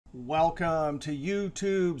Welcome to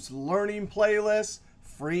YouTube's Learning Playlist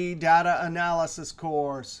Free Data Analysis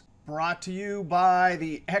course. Brought to you by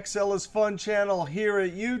the Excelisfun channel here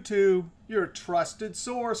at YouTube, your trusted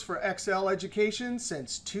source for Excel education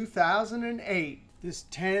since 2008. This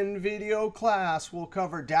 10-video class will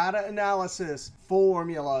cover data analysis,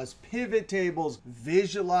 formulas, pivot tables,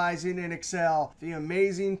 visualizing in Excel, the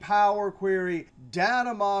amazing Power Query,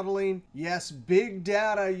 data modeling, yes, big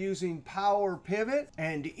data using Power Pivot,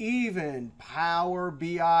 and even Power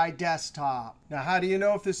BI Desktop. Now, how do you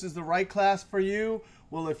know if this is the right class for you?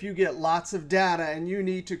 Well, if you get lots of data and you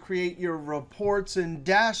need to create your reports and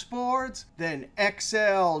dashboards, then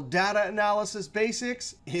Excel Data Analysis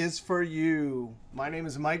Basics is for you. My name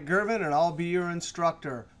is Mike Girvin, and I'll be your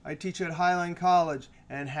instructor. I teach at Highline College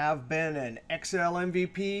and have been an Excel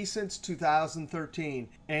MVP since 2013.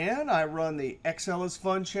 And I run the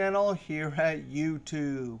Excelisfun channel here at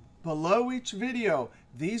YouTube. Below each video,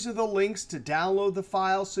 these are the links to download the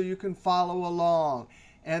file so you can follow along.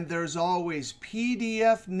 And there's always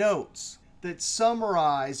PDF notes that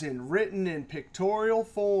summarize in written and pictorial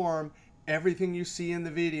form everything you see in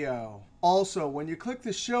the video. Also, when you click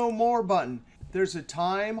the Show More button, there's a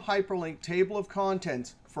time hyperlink table of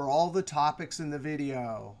contents for all the topics in the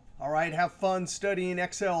video. All right, have fun studying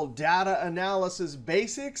Excel data analysis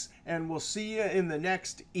basics, and we'll see you in the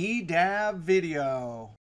next EDAB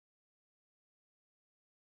video.